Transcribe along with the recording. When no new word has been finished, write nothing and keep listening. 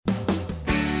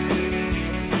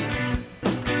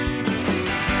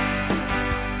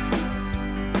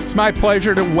It's my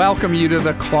pleasure to welcome you to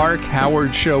the Clark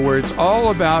Howard Show, where it's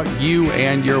all about you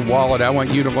and your wallet. I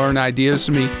want you to learn ideas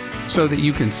from me so that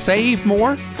you can save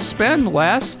more, spend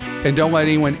less, and don't let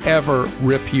anyone ever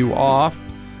rip you off.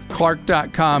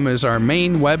 Clark.com is our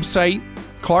main website.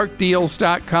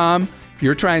 ClarkDeals.com. If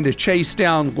you're trying to chase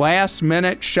down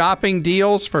last-minute shopping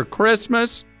deals for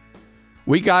Christmas,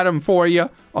 we got them for you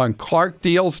on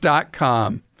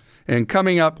ClarkDeals.com. And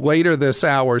coming up later this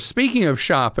hour, speaking of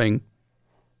shopping,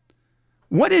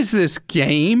 what is this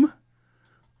game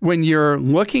when you're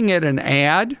looking at an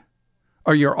ad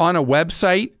or you're on a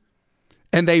website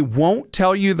and they won't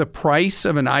tell you the price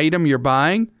of an item you're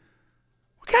buying?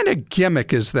 What kind of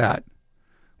gimmick is that?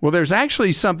 Well, there's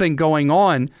actually something going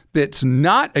on that's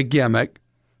not a gimmick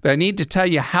that I need to tell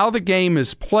you how the game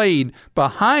is played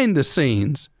behind the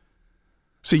scenes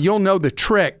so you'll know the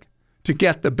trick to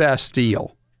get the best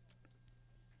deal.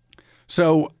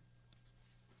 So,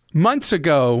 months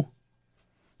ago,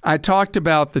 I talked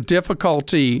about the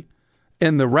difficulty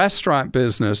in the restaurant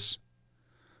business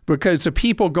because of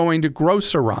people going to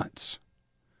grocerants.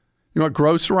 You know what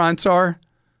grocerants are?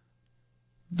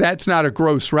 That's not a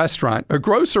gross restaurant. A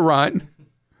grocerant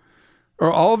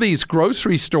are all these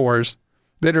grocery stores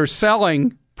that are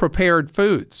selling prepared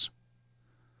foods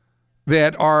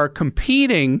that are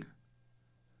competing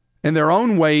in their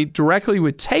own way directly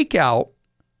with takeout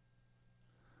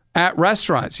at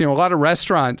restaurants. You know, a lot of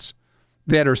restaurants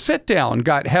that are sit-down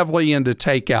got heavily into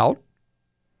takeout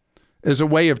as a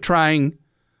way of trying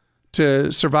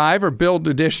to survive or build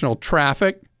additional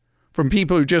traffic from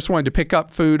people who just wanted to pick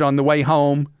up food on the way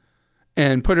home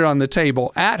and put it on the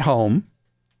table at home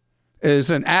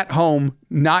as an at-home,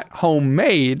 not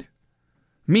homemade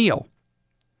meal.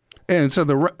 And so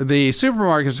the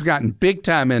supermarkets have gotten big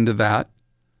time into that,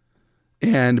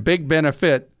 and a big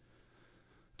benefit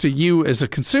to you as a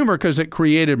consumer because it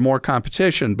created more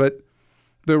competition. But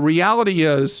the reality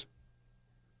is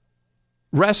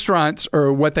restaurants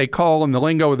are what they call in the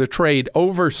lingo of the trade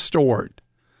overstored.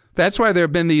 That's why there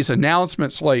have been these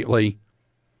announcements lately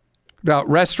about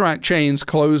restaurant chains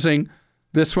closing,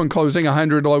 this one closing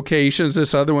 100 locations,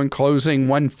 this other one closing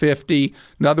 150,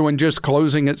 another one just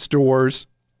closing its doors.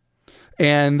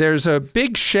 And there's a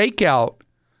big shakeout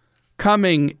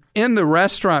coming in the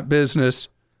restaurant business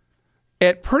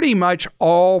at pretty much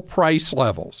all price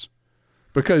levels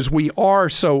because we are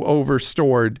so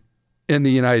overstored in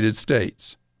the United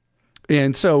States.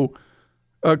 And so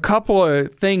a couple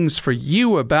of things for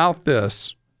you about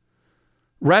this.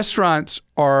 Restaurants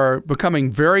are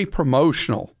becoming very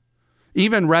promotional.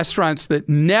 Even restaurants that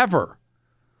never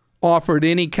offered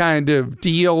any kind of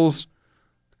deals,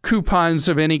 coupons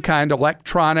of any kind,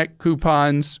 electronic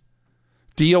coupons,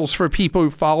 deals for people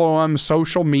who follow them,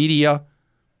 social media,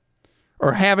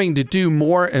 are having to do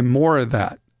more and more of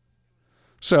that.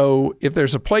 So if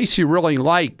there's a place you really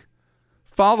like,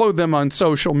 follow them on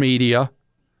social media,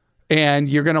 and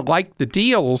you're going to like the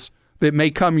deals that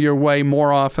may come your way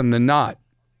more often than not.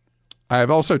 I've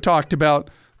also talked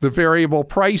about the variable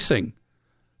pricing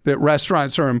that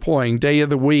restaurants are employing, day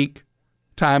of the week,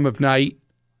 time of night,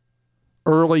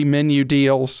 early menu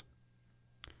deals.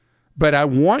 But I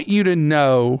want you to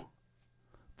know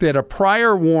that a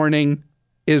prior warning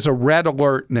is a red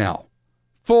alert now,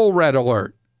 full red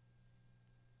alert.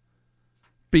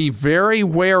 Be very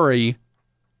wary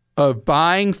of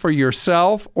buying for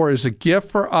yourself or as a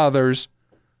gift for others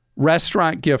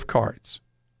restaurant gift cards,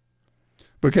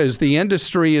 because the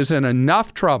industry is in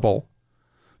enough trouble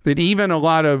that even a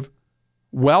lot of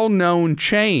well-known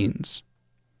chains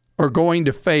are going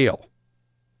to fail.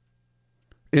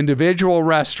 Individual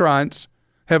restaurants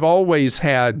have always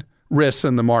had risks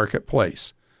in the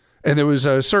marketplace, and there was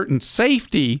a certain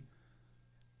safety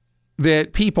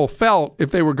that people felt if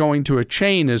they were going to a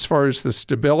chain as far as the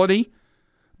stability,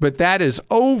 but that is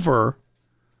over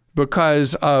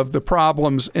because of the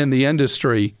problems in the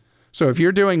industry. So if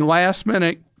you're doing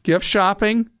last-minute gift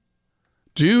shopping,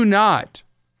 do not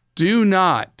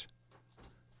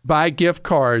buy gift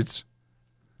cards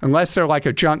unless they're like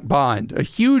a junk bond. A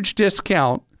huge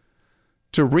discount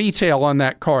to retail on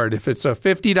that card. If it's a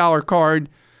 $50 card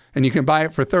and you can buy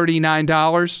it for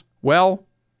 $39, well,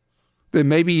 then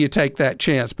maybe you take that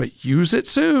chance, but use it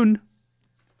soon.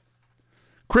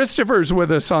 Christopher's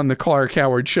with us on the Clark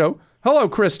Howard Show. Hello,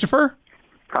 Christopher.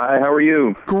 Hi, how are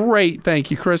you? Great, thank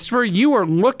you, Christopher. You are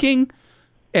looking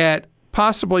at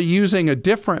possibly using a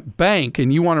different bank,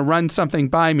 and you want to run something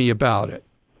by me about it.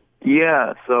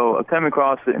 Yeah, so I came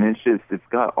across it, and it's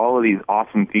got all of these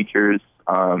awesome features.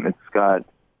 It's got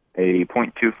a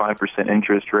 0.25%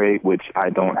 interest rate, which I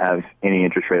don't have any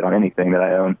interest rate on anything that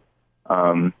I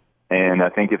own. And I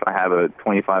think if I have a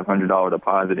 $2,500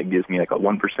 deposit, it gives me like a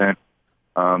 1%.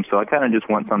 So I kind of just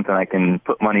want something I can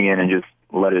put money in and just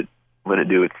let it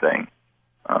do its thing.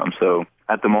 So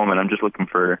at the moment, I'm just looking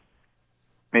for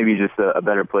maybe just a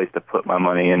better place to put my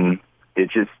money. And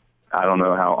it's just, I don't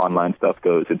know how online stuff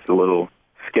goes. It's a little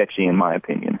sketchy in my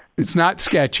opinion. It's not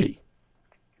sketchy.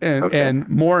 And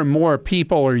more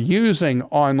people are using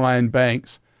online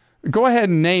banks. Go ahead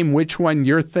and name which one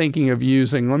you're thinking of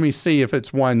using. Let me see if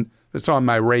it's one that's on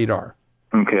my radar.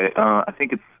 Okay. I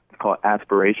think it's called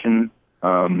Aspiration.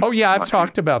 I've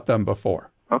talked about them before.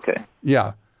 Okay.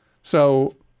 Yeah.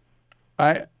 So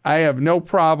I have no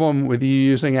problem with you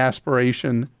using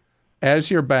Aspiration as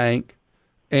your bank.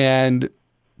 And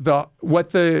what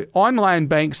the online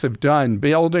banks have done,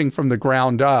 building from the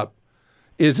ground up,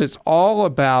 is it's all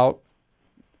about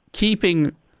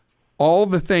keeping all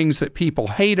the things that people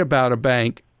hate about a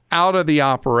bank out of the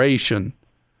operation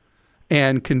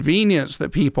and convenience that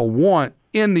people want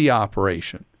in the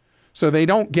operation. So they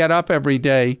don't get up every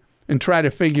day and try to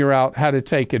figure out how to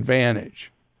take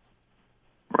advantage.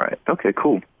 Right. Okay,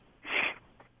 cool.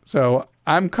 So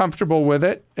I'm comfortable with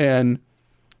it. And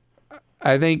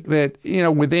I think that,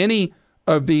 with any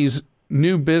of these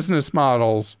new business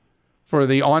models for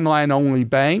the online-only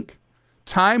bank,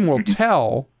 time will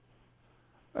tell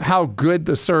how good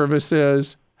the service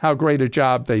is, how great a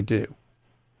job they do.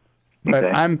 But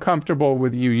Okay. I'm comfortable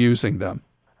with you using them.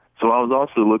 So I was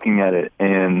also looking at it,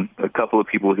 and a couple of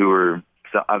people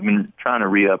so I've been trying to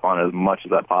read up on it as much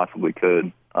as I possibly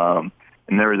could. And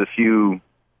there was a few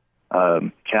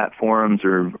chat forums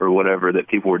or whatever that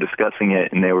people were discussing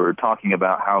it, and they were talking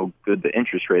about how good the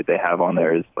interest rate they have on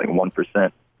there is, like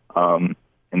 1%.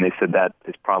 And they said that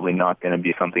is probably not going to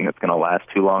be something that's going to last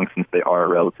too long since they are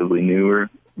relatively newer.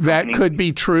 That could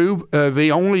be true.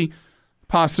 The only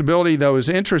possibility, though, is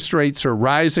interest rates are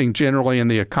rising generally in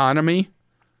the economy.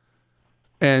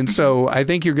 And so I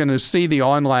think you're going to see the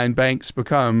online banks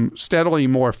become steadily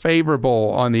more favorable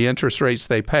on the interest rates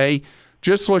they pay.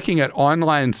 Just looking at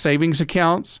online savings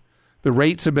accounts, the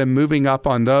rates have been moving up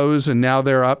on those, and now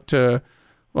they're up to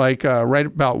right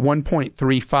about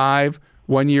 1.35.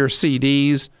 One-year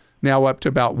CDs now up to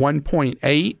about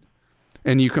 1.8.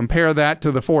 And you compare that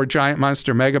to the four giant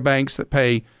monster mega banks that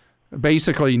pay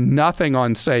basically nothing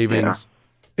on savings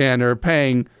and are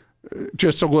paying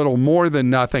just a little more than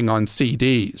nothing on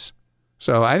CDs.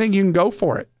 So I think you can go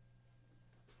for it.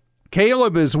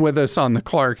 Caleb is with us on the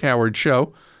Clark Howard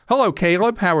Show. Hello,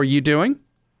 Caleb. How are you doing?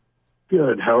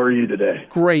 Good. How are you today?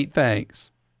 Great,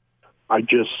 thanks. I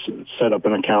just set up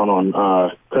an account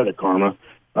on Credit Karma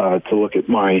to look at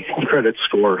my credit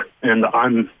score, and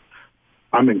I'm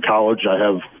in college. I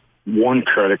have one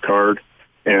credit card,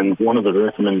 and one of the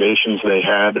recommendations they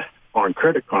had on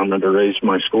Credit Karma to raise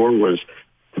my score was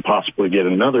to possibly get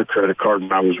another credit card,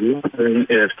 and I was wondering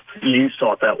if you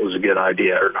thought that was a good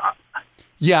idea or not.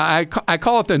 Yeah, I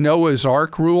call it the Noah's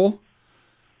Ark rule,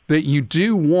 that you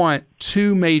do want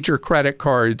two major credit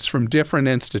cards from different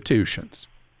institutions.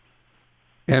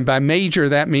 And by major,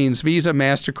 that means Visa,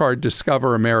 MasterCard,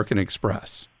 Discover, American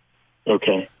Express.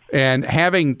 Okay. And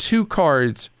having two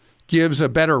cards gives a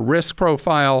better risk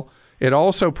profile. It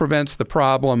also prevents the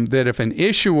problem that if an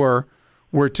issuer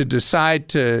were to decide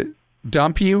to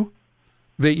dump you,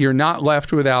 that you're not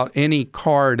left without any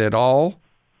card at all.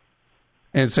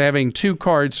 And so having two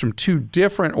cards from two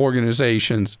different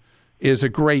organizations is a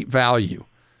great value.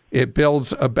 It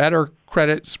builds a better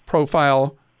credit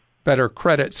profile, better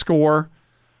credit score,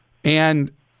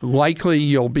 and likely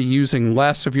you'll be using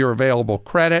less of your available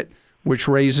credit, which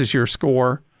raises your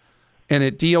score. And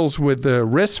it deals with the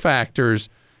risk factors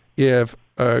if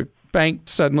a bank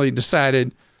suddenly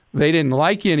decided they didn't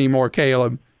like you anymore,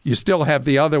 Caleb. You still have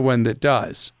the other one that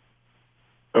does.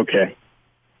 Okay.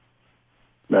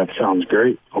 That sounds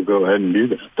great. I'll go ahead and do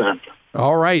that then.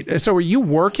 All right. So are you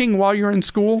working while you're in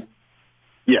school?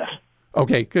 Yes.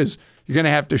 Okay, because you're going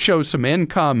to have to show some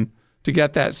income to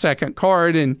get that second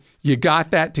card, and you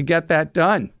got that to get that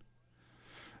done.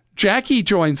 Jackie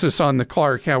joins us on the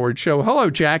Clark Howard Show. Hello,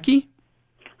 Jackie.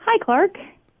 Hi, Clark.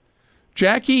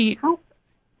 Jackie,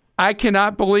 I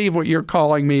cannot believe what you're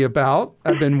calling me about.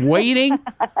 I've been waiting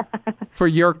for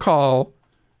your call.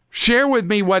 Share with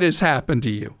me what has happened to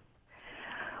you.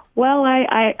 Well,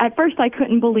 I at first I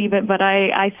couldn't believe it, but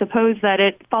I suppose that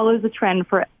it follows the trend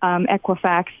for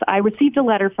Equifax. I received a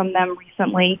letter from them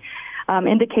recently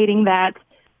indicating that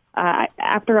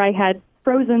after I had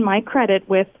frozen my credit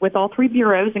with all three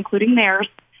bureaus, including theirs,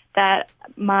 that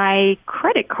my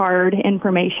credit card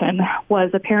information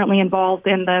was apparently involved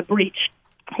in the breach.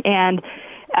 And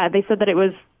they said that it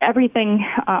was everything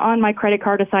on my credit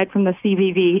card aside from the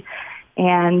CVV.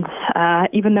 And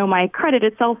even though my credit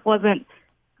itself wasn't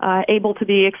able to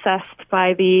be accessed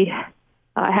by the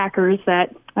hackers,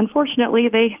 that unfortunately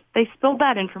they spilled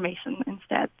that information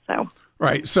instead. So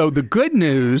right. So the good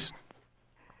news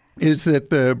is that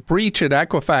the breach at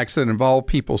Equifax that involved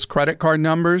people's credit card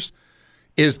numbers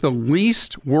is the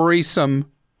least worrisome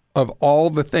of all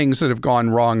the things that have gone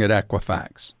wrong at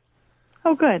Equifax.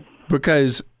 Oh, good.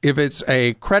 Because if it's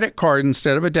a credit card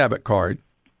instead of a debit card,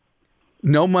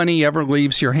 no money ever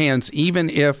leaves your hands, even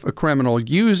if a criminal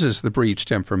uses the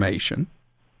breached information.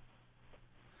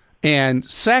 And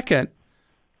second,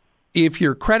 if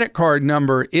your credit card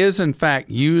number is in fact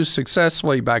used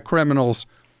successfully by criminals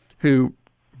who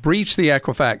breach the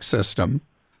Equifax system,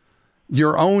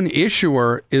 your own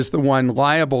issuer is the one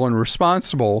liable and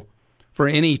responsible for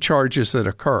any charges that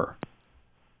occur.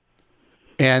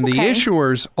 And the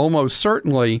issuers almost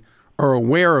certainly are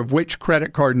aware of which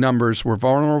credit card numbers were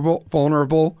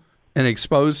vulnerable and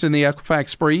exposed in the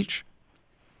Equifax breach.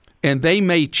 And they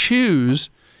may choose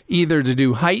either to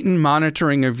do heightened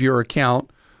monitoring of your account,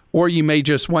 or you may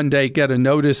just one day get a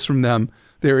notice from them.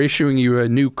 They're issuing you a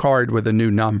new card with a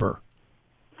new number.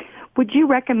 Would you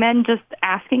recommend just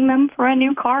asking them for a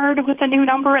new card with a new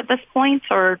number at this point,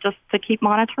 or just to keep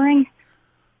monitoring?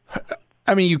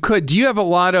 I mean, you could. Do you have a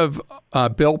lot of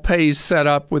bill pays set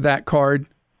up with that card?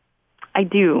 I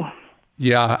do.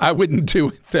 Yeah, I wouldn't do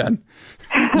it then.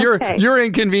 You're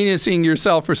inconveniencing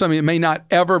yourself for something that may not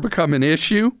ever become an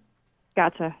issue.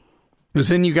 Gotcha. Because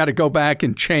then you got to go back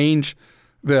and change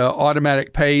the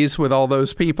automatic pays with all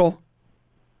those people.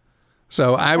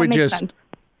 So I would just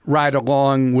ride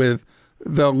along with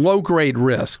the low-grade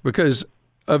risk, because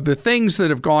of the things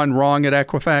that have gone wrong at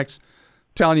Equifax,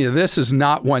 telling you this is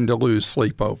not one to lose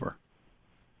sleep over.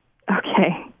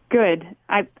 Okay, good.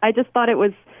 I just thought it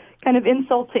was kind of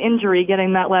insult to injury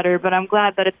getting that letter, but I'm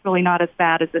glad that it's really not as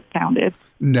bad as it sounded.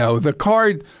 No, the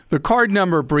card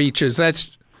number breaches,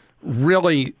 that's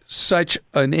really such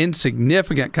an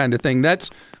insignificant kind of thing.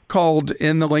 That's called,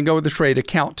 in the lingo of the trade,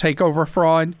 account takeover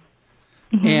fraud.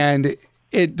 Mm-hmm. And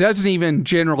it doesn't even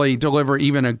generally deliver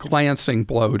even a glancing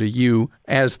blow to you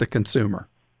as the consumer.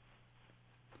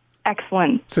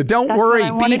 Excellent. So don't worry,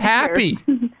 be happy.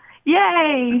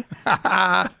 Yay!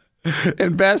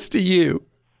 And best to you.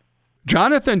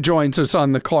 Jonathan joins us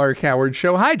on the Clark Howard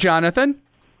Show. Hi, Jonathan.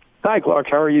 Hi, Clark.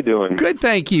 How are you doing? Good,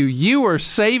 thank you. You are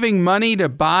saving money to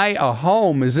buy a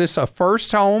home. Is this a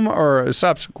first home or a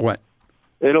subsequent?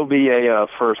 It'll be a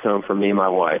first home for me and my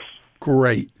wife.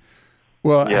 Great.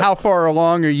 Well, How far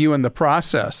along are you in the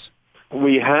process?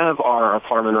 We have our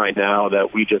apartment right now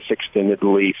that we just extended the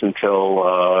lease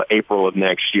until April of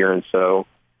next year, and so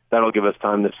that'll give us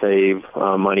time to save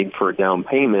money for a down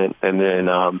payment, and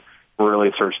then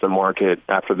really search the market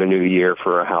after the new year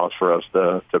for a house for us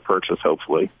to purchase,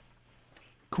 hopefully.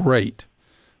 Great.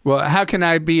 Well, how can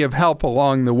I be of help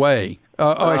along the way?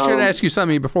 I should ask you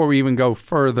something before we even go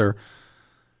further.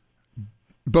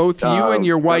 Both you and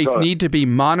your wife need to be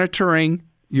monitoring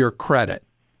your credit.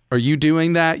 Are you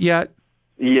doing that yet?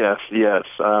 Yes.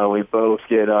 We both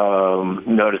get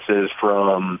notices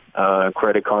from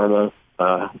Credit Karma.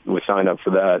 We signed up for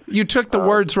that. You took the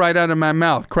words right out of my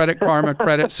mouth. Credit Karma,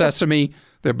 Credit Sesame,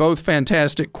 they're both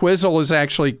fantastic. Quizzle is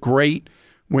actually great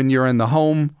when you're in the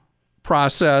home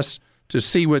process to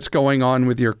see what's going on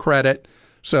with your credit.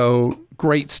 So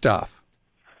great stuff.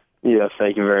 Yes,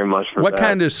 thank you very much for that. What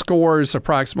kind of scores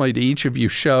approximately do each of you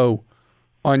show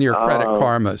on your Credit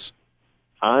Karmas?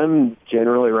 I'm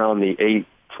generally around the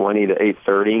 820 to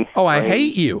 830. Oh, I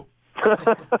hate you.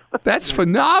 That's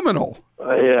phenomenal.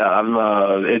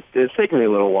 It's taken me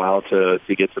a little while to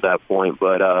get to that point,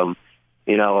 but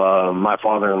my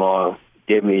father-in-law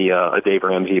gave me a Dave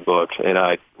Ramsey book, and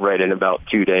I read it in about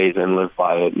 2 days and lived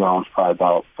by it. Now it's probably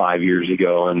about 5 years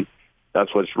ago, and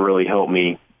that's what's really helped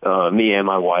me and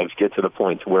my wife get to the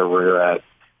point to where we're at.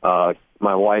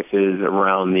 My wife is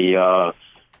around the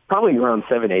probably around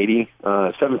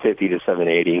 750 to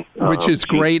 780. Which is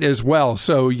great as well.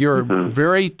 So you're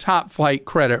very top flight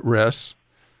credit risks.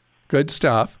 Good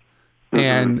stuff. Mm-hmm.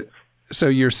 And so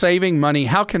you're saving money.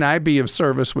 How can I be of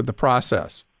service with the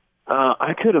process?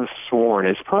 I could have sworn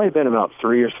it's probably been about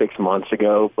 3 or 6 months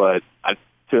ago, but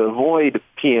to avoid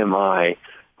PMI,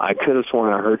 I could have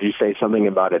sworn I heard you say something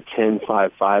about a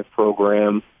 10-5-5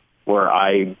 program where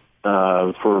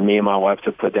for me and my wife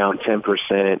to put down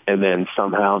 10%, and then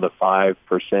somehow the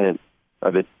 5%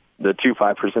 or the 2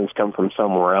 5% come from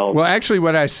somewhere else. Well, actually,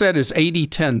 what I said is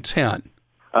 80-10-10.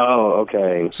 Oh,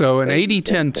 okay. So an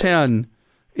 80-10-10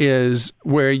 is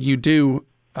where you do,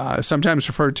 sometimes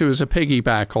referred to as a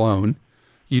piggyback loan.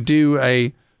 You do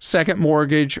a second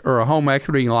mortgage or a home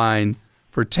equity line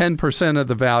for 10% of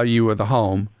the value of the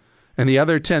home, and the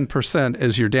other 10%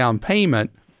 is your down payment,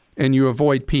 and you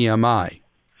avoid PMI.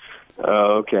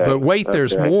 Okay. But wait,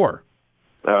 there's more.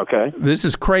 Okay. This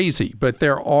is crazy, but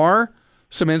there are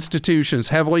some institutions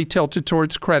heavily tilted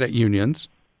towards credit unions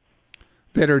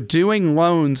that are doing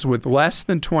loans with less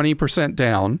than 20%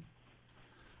 down,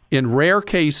 in rare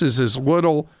cases as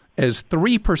little as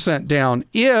 3% down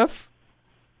if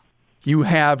you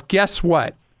have, guess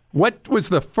what? What was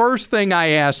the first thing I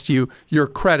asked you? Your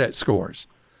credit scores.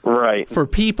 Right. For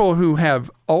people who have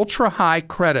ultra-high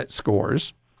credit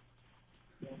scores,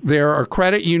 there are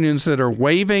credit unions that are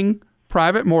waiving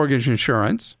private mortgage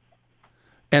insurance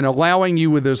and allowing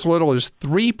you with as little as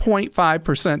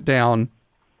 3.5% down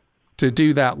to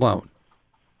do that loan.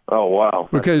 Oh, wow.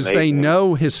 That's because amazing. they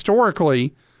know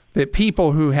historically that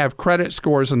people who have credit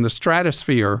scores in the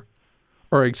stratosphere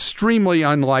are extremely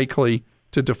unlikely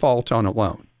to default on a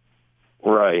loan.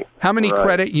 Right. How many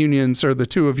credit unions are the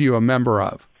two of you a member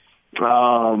of?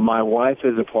 My wife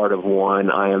is a part of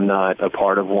one. I am not a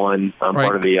part of one. I'm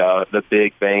part of the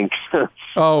big banks.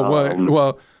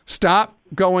 Well, stop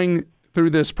going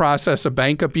through this process of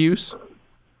bank abuse.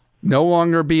 No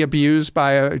longer be abused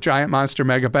by a giant monster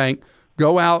mega bank.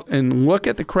 Go out and look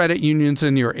at the credit unions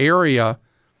in your area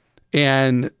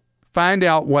and find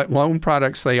out what loan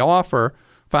products they offer.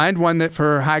 Find one that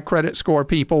for high credit score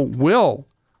people will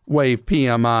waive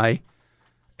PMI,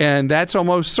 and that's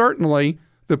almost certainly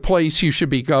the place you should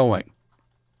be going.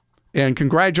 And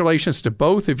congratulations to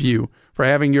both of you for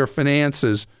having your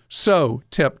finances so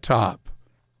tip-top.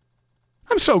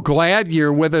 I'm so glad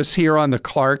you're with us here on the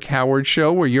Clark Howard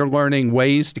Show, where you're learning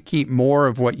ways to keep more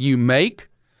of what you make.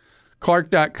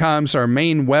 Clark.com is our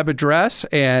main web address,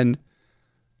 and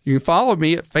you can follow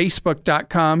me at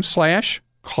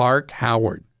facebook.com/Clark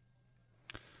Howard.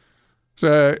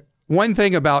 So one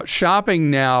thing about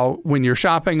shopping now, when you're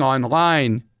shopping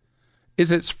online,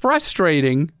 is it's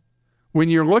frustrating when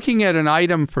you're looking at an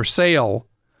item for sale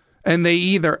and they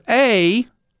either A,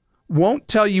 won't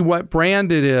tell you what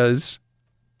brand it is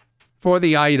for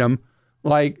the item,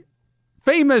 like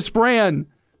famous brand,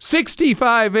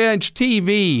 65-inch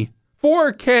TV,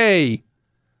 4K,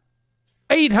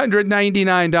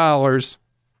 $899,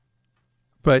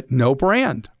 but no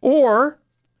brand. Or,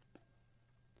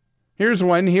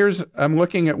 I'm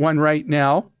looking at one right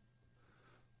now,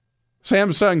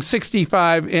 Samsung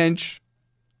 65-inch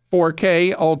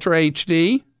 4K Ultra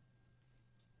HD,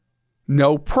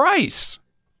 no price.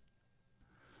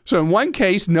 So in one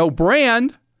case, no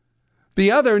brand, the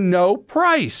other, no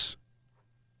price.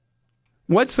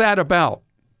 What's that about?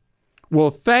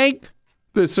 Well, thank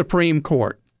the Supreme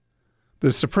Court.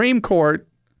 The Supreme Court,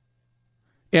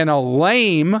 in a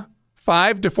lame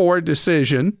 5-4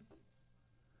 decision,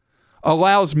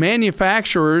 allows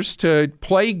manufacturers to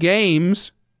play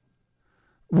games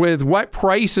with what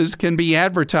prices can be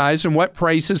advertised and what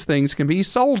prices things can be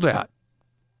sold at.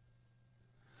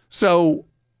 So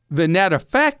the net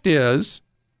effect is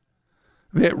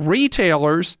that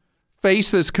retailers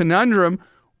face this conundrum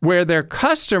where their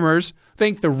customers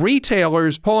think the retailer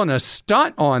is pulling a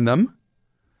stunt on them,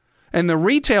 and the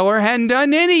retailer hadn't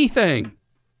done anything.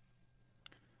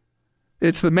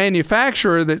 It's the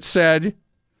manufacturer that said,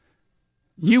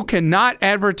 you cannot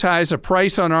advertise a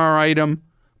price on our item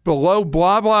below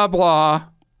blah, blah, blah.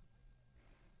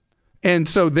 And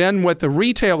so then what the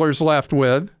retailer's left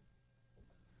with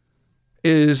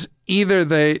is either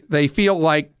they feel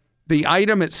like the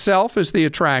item itself is the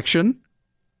attraction,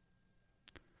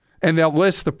 and they'll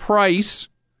list the price,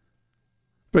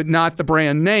 but not the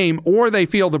brand name, or they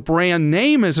feel the brand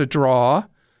name is a draw,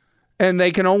 and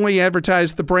they can only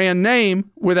advertise the brand name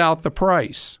without the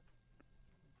price.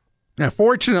 Now,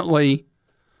 fortunately,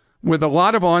 with a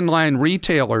lot of online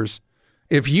retailers,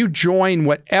 if you join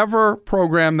whatever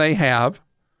program they have,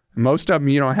 most of them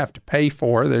you don't have to pay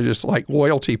for, they're just like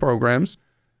loyalty programs,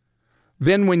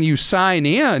 then when you sign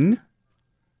in,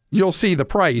 you'll see the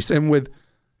price. And with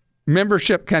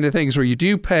membership kind of things where you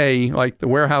do pay, like the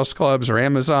warehouse clubs or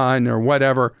Amazon or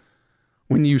whatever,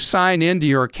 when you sign into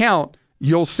your account,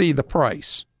 you'll see the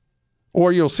price.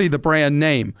 Or you'll see the brand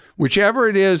name. Whichever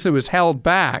it is that was held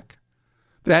back,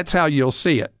 that's how you'll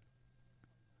see it.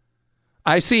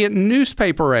 I see it in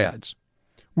newspaper ads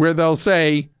where they'll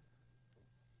say,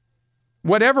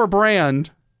 whatever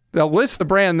brand, they'll list the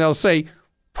brand, they'll say,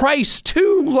 price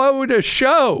too low to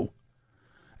show.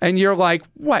 And you're like,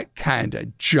 what kind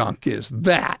of junk is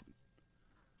that?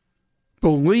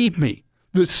 Believe me,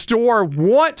 the store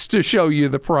wants to show you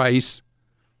the price.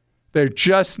 They're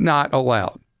just not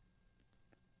allowed.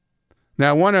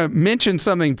 Now, I want to mention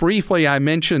something briefly I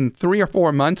mentioned 3 or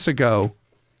 4 months ago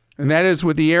and that is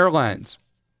with the airlines.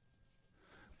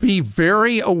 Be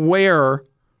very aware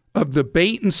of the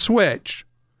bait and switch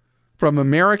from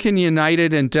American,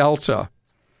 United, and Delta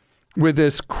with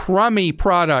this crummy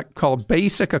product called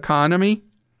Basic Economy,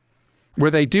 where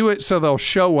they do it so they'll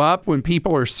show up when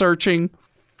people are searching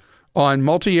on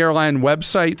multi-airline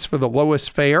websites for the lowest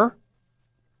fare.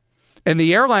 And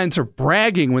the airlines are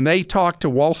bragging when they talk to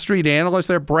Wall Street analysts,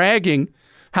 they're bragging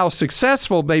how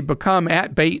successful they've become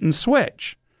at bait and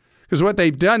switch. Because what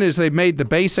they've done is they've made the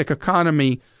Basic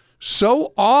Economy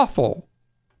so awful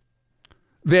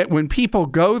that when people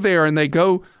go there and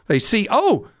they see,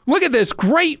 oh, look at this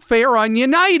great fare on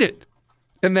United.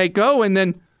 And they go, and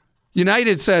then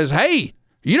United says, hey,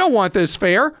 you don't want this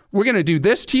fare. We're going to do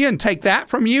this to you and take that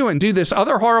from you and do this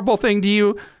other horrible thing to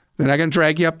you. They're not going to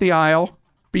drag you up the aisle,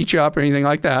 beat you up, or anything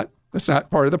like that. That's not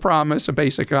part of the promise of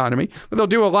Basic Economy. But they'll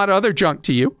do a lot of other junk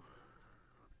to you.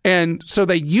 And so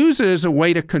they use it as a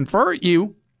way to convert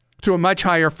you to a much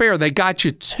higher fare. They got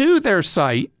you to their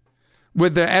site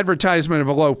with the advertisement of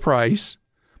a low price,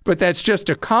 but that's just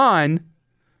a con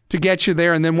to get you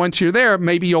there. And then once you're there,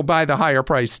 maybe you'll buy the higher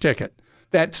price ticket.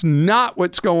 That's not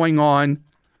what's going on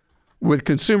with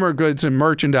consumer goods and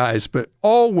merchandise, but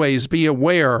always be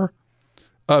aware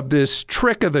of this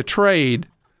trick of the trade,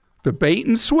 the bait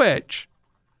and switch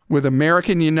with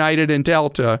American, United, and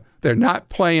Delta. They're not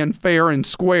playing fair and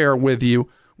square with you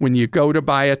when you go to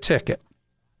buy a ticket.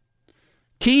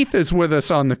 Keith is with us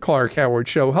on the Clark Howard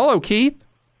Show. Hello, Keith.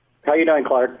 How you doing,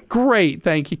 Clark? Great,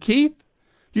 thank you, Keith.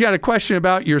 You got a question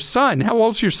about your son. How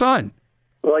old's your son?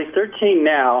 Well, he's 13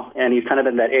 now, and he's kind of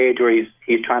in that age where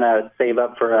he's trying to save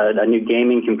up for a new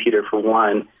gaming computer for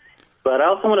one. But I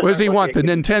also want to. What does he want? The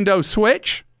Nintendo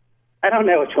Switch? I don't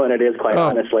know which one it is, quite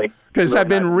honestly. Because I've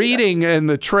been reading in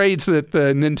the trades that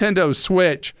the Nintendo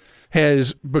Switch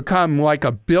has become like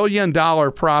 $1 billion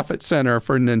profit center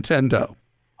for Nintendo.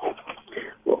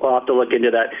 We'll have to look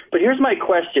into that. But here's my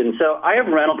question. So I have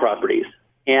rental properties,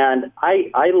 and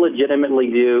I legitimately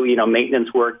do,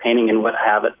 maintenance work, painting, and what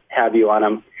have you on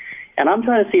them. And I'm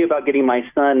trying to see about getting my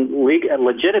son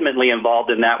legitimately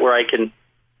involved in that, where I can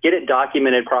get it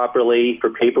documented properly for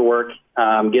paperwork,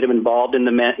 get him involved in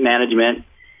the management,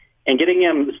 and getting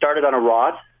him started on a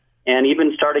Roth, and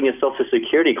even starting his Social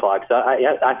Security clock. So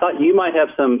I thought you might have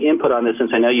some input on this,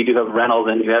 since I know you do have rentals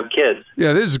and you have kids.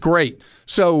 Yeah, this is great.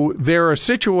 So there are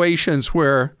situations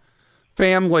where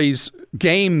families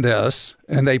game this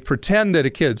and they pretend that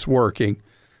a kid's working.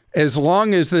 As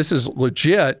long as this is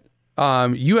legit,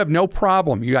 you have no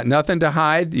problem. You got nothing to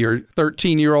hide. Your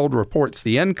 13-year-old reports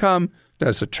the income,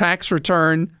 does a tax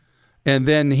return, and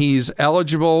then he's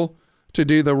eligible to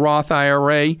do the Roth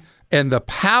IRA. And the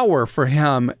power for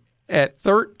him at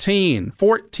 13,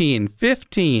 14,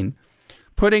 15,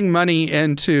 putting money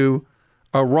into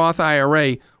a Roth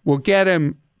IRA will get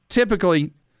him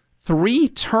typically 3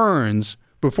 turns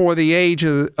before the age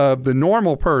of the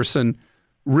normal person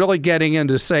really getting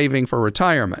into saving for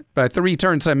retirement. By 3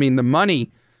 turns, I mean the money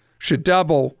should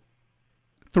double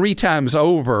 3 times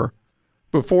over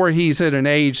before he's at an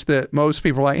age that most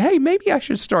people are like, hey, maybe I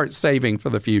should start saving for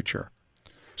the future.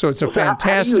 So it's a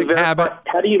fantastic habit.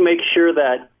 How do you make sure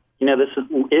that this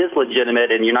is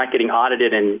legitimate and you're not getting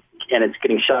audited and it's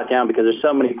getting shot down? Because there's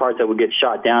so many parts that would get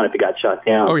shot down if it got shot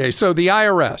down. Okay, so the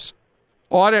IRS,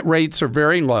 audit rates are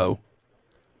very low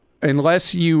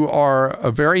unless you are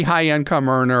a very high income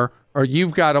earner or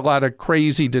you've got a lot of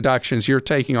crazy deductions you're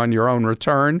taking on your own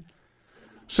return.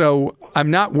 So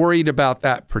I'm not worried about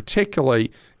that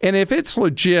particularly. And if it's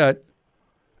legit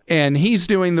and he's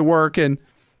doing the work and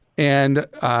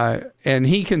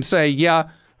he can say, yeah,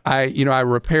 I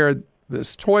repaired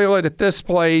this toilet at this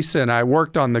place and I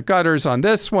worked on the gutters on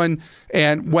this one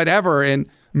and whatever. And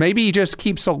maybe he just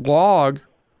keeps a log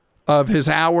of his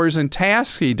hours and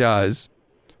tasks he does,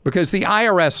 because the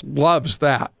IRS loves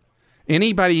that.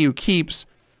 Anybody who keeps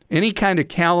any kind of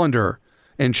calendar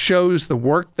and shows the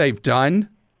work they've done,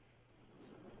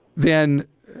 then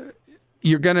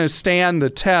you're going to stand the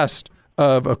test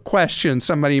of a question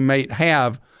somebody might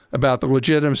have about the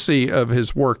legitimacy of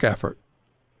his work effort.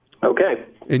 Okay.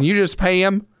 And you just pay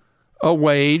him a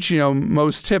wage.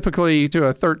 Most typically to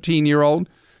a 13-year-old,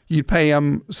 you pay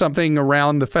him something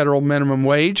around the federal minimum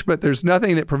wage, but there's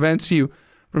nothing that prevents you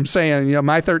from saying,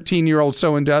 my 13-year-old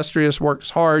so industrious, works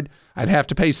hard, I'd have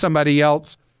to pay somebody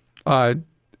else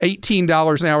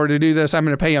 $18 an hour to do this. I'm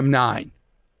going to pay him $9.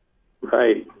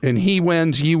 Right. And he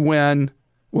wins, you win.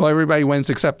 Well, everybody wins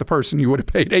except the person you would have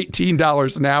paid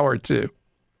 $18 an hour to.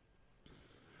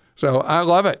 So I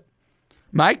love it.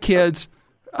 My kids,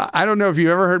 I don't know if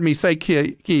you ever heard me say,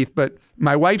 Keith, but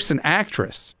my wife's an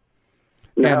actress.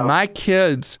 No. And my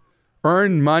kids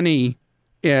earn money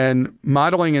in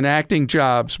modeling and acting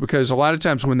jobs because a lot of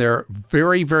times when they're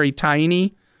very, very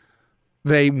tiny,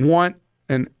 they want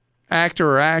an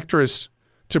actor or actress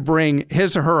to bring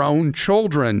his or her own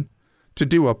children to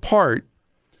do a part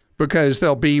because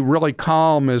they'll be really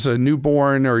calm as a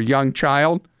newborn or young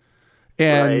child.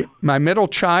 And my middle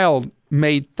child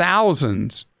made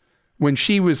thousands when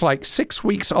she was like 6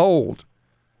 weeks old,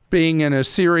 being in a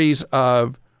series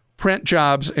of print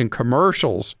jobs and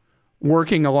commercials,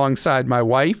 working alongside my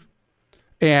wife.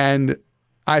 And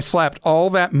I slapped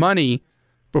all that money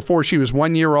before she was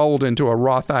 1 year old into a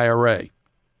Roth IRA.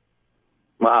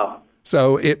 Wow.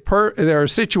 So there are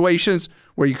situations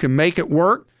where you can make it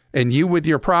work, and you with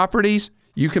your properties,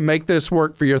 you can make this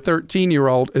work for your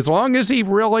 13-year-old as long as he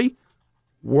really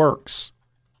works.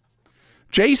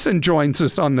 Jason joins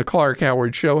us on the Clark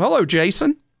Howard Show. Hello,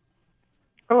 Jason.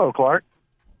 Hello, Clark.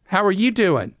 How are you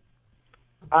doing?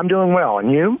 I'm doing well.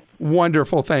 And you?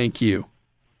 Wonderful, thank you.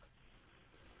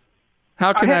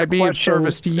 How can I be of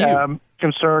service to you?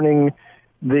 Concerning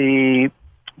the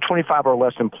 25 or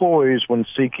less employees when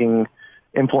seeking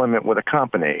employment with a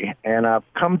company. And I've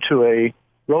come to a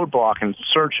roadblock in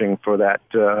searching for that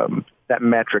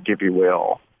metric, if you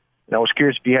will. And I was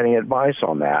curious if you had any advice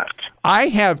on that. I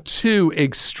have two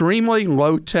extremely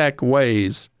low-tech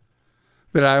ways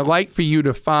that I like for you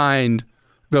to find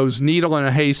those needle in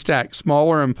a haystack,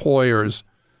 smaller employers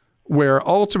where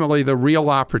ultimately the real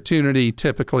opportunity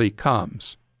typically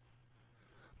comes.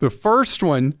 The first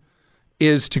one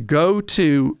is to go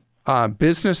to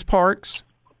business parks,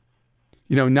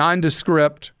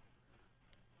 nondescript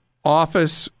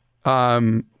office,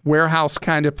 warehouse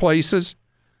kind of places.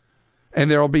 And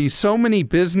there will be so many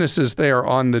businesses there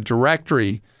on the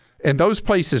directory. And those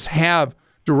places have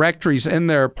directories in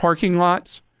their parking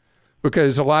lots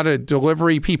because a lot of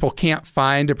delivery people can't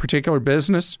find a particular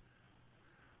business.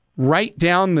 Write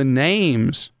down the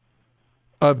names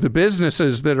of the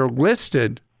businesses that are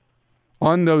listed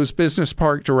on those business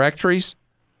park directories,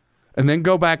 and then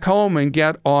go back home and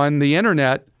get on the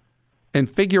internet and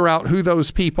figure out who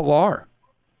those people are.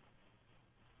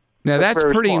 Now that's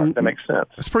pretty smart. That makes sense.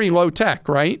 It's pretty low tech,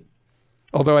 right?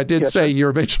 Although I did say you're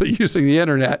eventually using the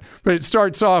internet, but it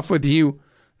starts off with you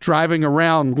driving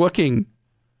around looking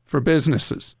for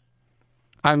businesses.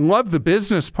 I love the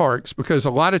business parks because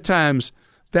a lot of times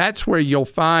that's where you'll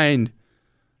find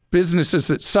businesses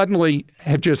that suddenly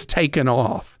have just taken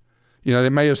off. They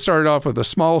may have started off with a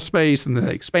small space and then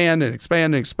they expand and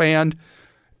expand and expand.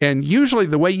 And usually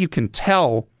the way you can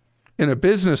tell in a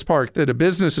business park that a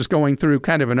business is going through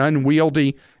kind of an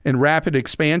unwieldy and rapid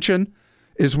expansion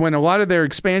is when a lot of their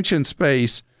expansion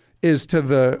space is to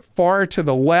the far to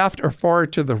the left or far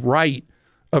to the right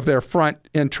of their front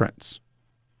entrance.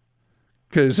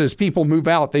 Because as people move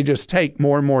out, they just take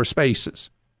more and more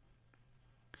spaces.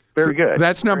 Very good.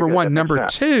 That's number one. Number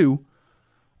two,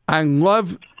 I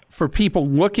love for people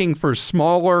looking for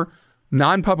smaller,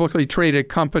 non-publicly traded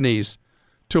companies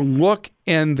to look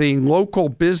in the local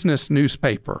business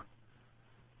newspaper.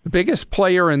 The biggest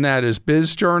player in that is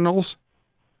Biz Journals.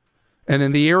 And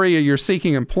in the area you're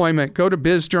seeking employment, go to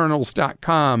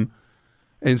bizjournals.com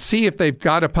and see if they've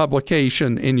got a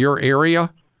publication in your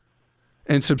area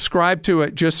and subscribe to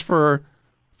it just for a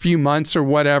few months or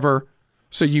whatever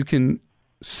so you can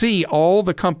see all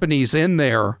the companies in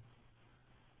there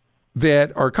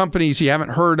that are companies you haven't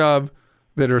heard of,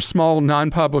 that are small,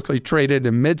 non-publicly traded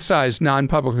and mid-sized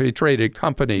non-publicly traded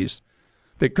companies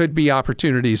that could be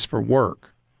opportunities for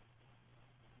work.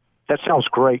 That sounds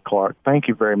great, Clark. Thank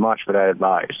you very much for that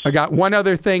advice. I got one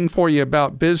other thing for you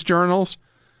about Biz Journals.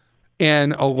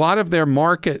 And a lot of their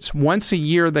markets, once a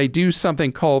year, they do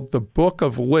something called the Book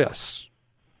of Lists.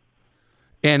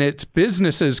 And it's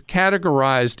businesses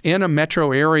categorized in a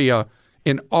metro area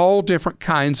in all different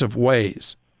kinds of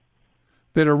ways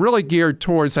that are really geared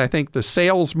towards, I think, the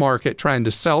sales market, trying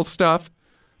to sell stuff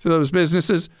to those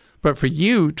businesses. But for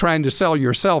you, trying to sell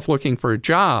yourself, looking for a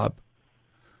job,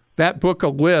 that Book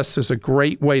of Lists is a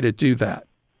great way to do that.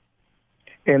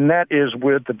 And that is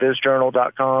with the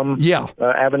bizjournal.com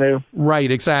avenue? Right,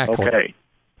 exactly. Okay.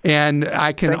 And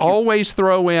I can always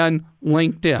throw in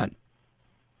LinkedIn.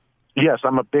 Yes,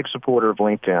 I'm a big supporter of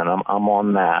LinkedIn. I'm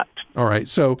on that. All right.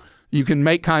 So you can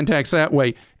make contacts that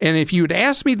way. And if you'd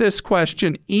asked me this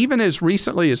question even as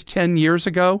recently as 10 years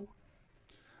ago,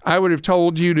 I would have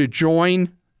told you to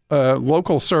join a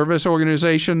local service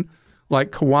organization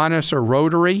like Kiwanis or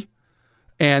Rotary.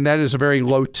 And that is a very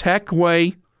low-tech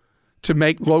way to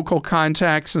make local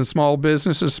contacts in small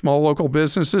businesses, small local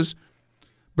businesses.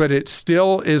 But it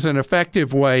still is an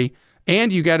effective way.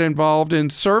 And you get involved in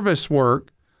service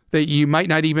work that you might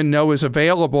not even know is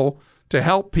available to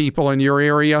help people in your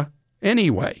area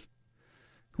anyway.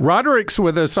 Roderick's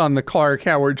with us on the Clark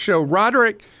Howard Show.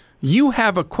 Roderick, you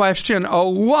have a question. A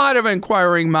lot of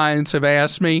inquiring minds have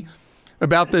asked me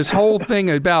about this whole thing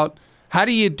about how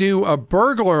do you do a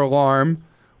burglar alarm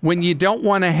when you don't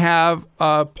want to have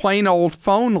a plain old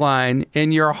phone line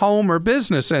in your home or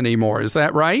business anymore. Is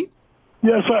that right?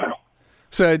 Yes, sir.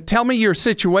 So tell me your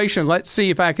situation. Let's see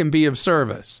if I can be of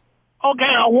service. Okay,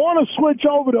 I want to switch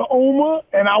over to UMA,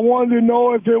 and I wanted to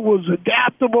know if it was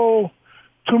adaptable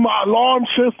to my alarm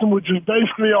system, which is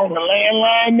basically on the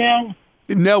landline now.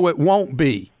 No, it won't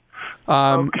be.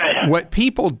 Okay. What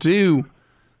people do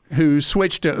who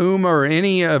switch to UMA or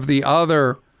any of the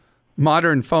other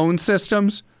modern phone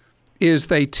systems is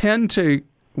they tend to,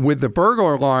 with the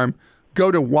burglar alarm,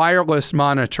 go to wireless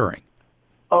monitoring.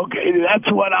 Okay,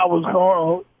 that's what I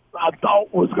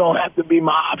thought was going to have to be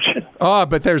my option. Oh,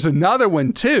 but there's another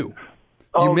one too.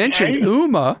 You mentioned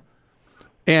UMA,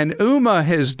 and UMA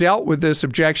has dealt with this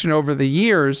objection over the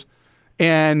years,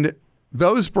 and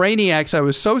those brainiacs, I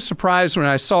was so surprised when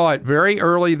I saw it very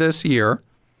early this year,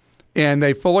 and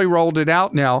they fully rolled it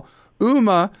out now.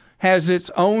 UMA has its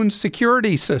own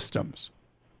security systems.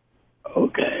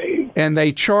 Okay. And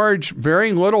they charge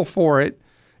very little for it,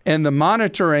 and the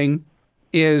monitoring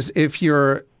is, if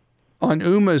you're on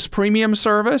UMA's premium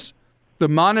service, the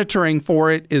monitoring for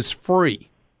it is free.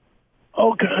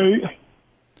 Okay.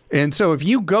 And so if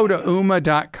you go to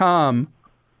UMA.com,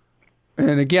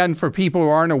 and again, for people who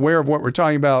aren't aware of what we're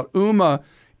talking about, UMA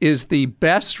is the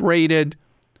best rated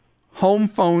home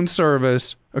phone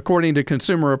service, according to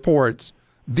Consumer Reports,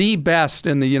 the best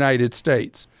in the United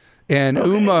States. And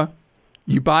UMA,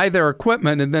 you buy their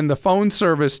equipment, and then the phone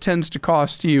service tends to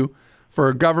cost you,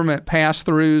 for government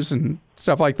pass-throughs and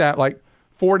stuff like that, like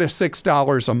 $4 to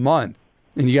 $6 a month.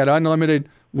 And you got unlimited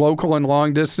local and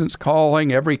long-distance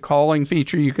calling, every calling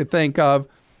feature you could think of.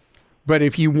 But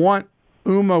if you want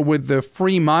UMA with the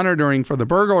free monitoring for the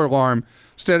burglar alarm,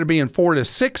 instead of being $4 to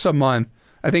 $6 a month,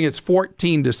 I think it's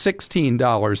 $14 to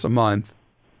 $16 a month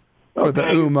for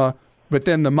the UMA. But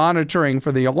then the monitoring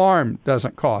for the alarm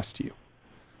doesn't cost you.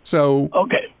 So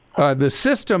the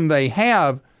system they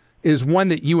have is one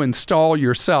that you install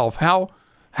yourself.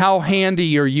 How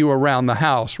handy are you around the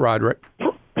house, Roderick?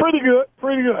 Pretty good.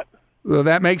 Well,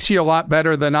 that makes you a lot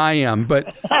better than I am.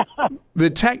 But the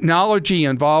technology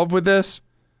involved with this,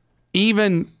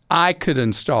 even I could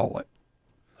install it.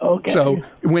 Okay. So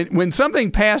when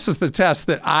something passes the test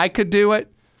that I could do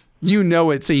it, you know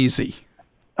it's easy.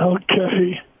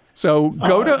 Okay. So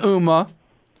go to UMA,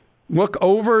 look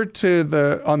over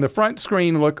to on the front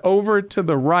screen, look over to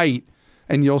the right,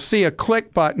 and you'll see a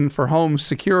click button for home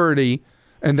security,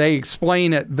 and they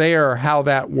explain it there how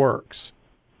that works.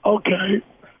 Okay.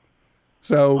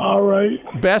 So all right.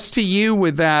 Best to you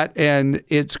with that, and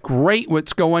it's great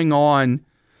what's going on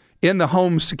in the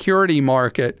home security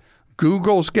market.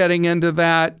 Google's getting into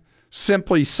that.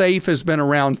 Simply Safe has been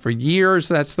around for years.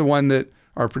 That's the one that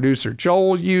our producer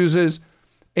Joel uses.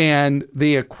 And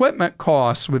the equipment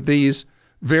costs with these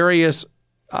various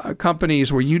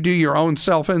companies where you do your own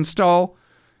self-install,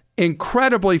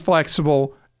 incredibly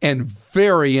flexible and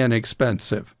very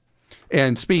inexpensive.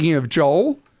 And speaking of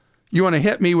Joel, you want to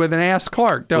hit me with an Ask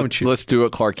Clark, don't you? Let's do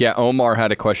it, Clark. Yeah, Omar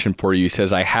had a question for you. He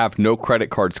says, I have no credit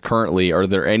cards currently. Are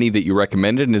there any that you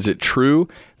recommended? And is it true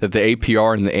that the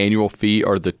APR and the annual fee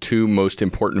are the two most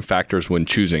important factors when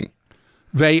choosing?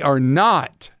 They are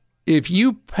not. If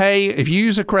you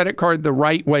use a credit card the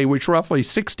right way, which roughly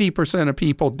 60% of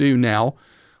people do now,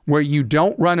 where you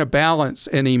don't run a balance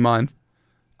any month,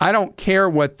 I don't care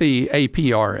what the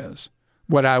APR is.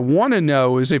 What I want to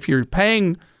know is if you're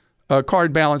paying a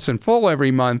card balance in full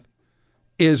every month,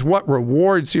 is what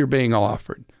rewards you're being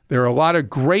offered. There are a lot of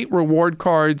great reward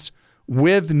cards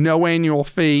with no annual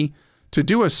fee. To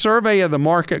do a survey of the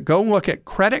market, go look at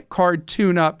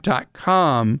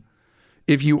creditcardtuneup.com.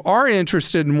 If you are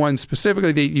interested in one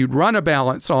specifically that you'd run a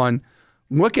balance on,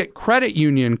 look at credit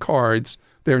union cards.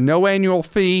 They're no annual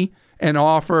fee and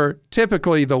offer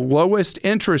typically the lowest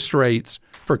interest rates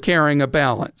for carrying a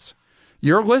balance.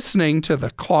 You're listening to The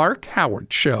Clark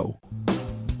Howard Show.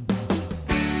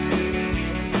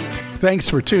 Thanks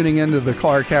for tuning into The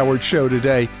Clark Howard Show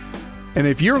today. And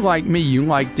if you're like me, you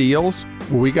like deals,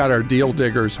 well, we got our deal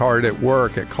diggers hard at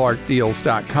work at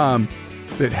clarkdeals.com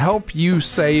that help you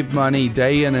save money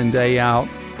day in and day out.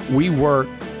 We work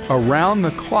around the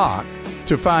clock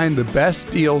to find the best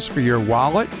deals for your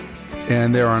wallet,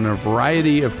 and they're on a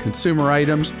variety of consumer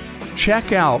items.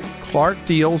 Check out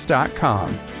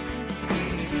clarkdeals.com.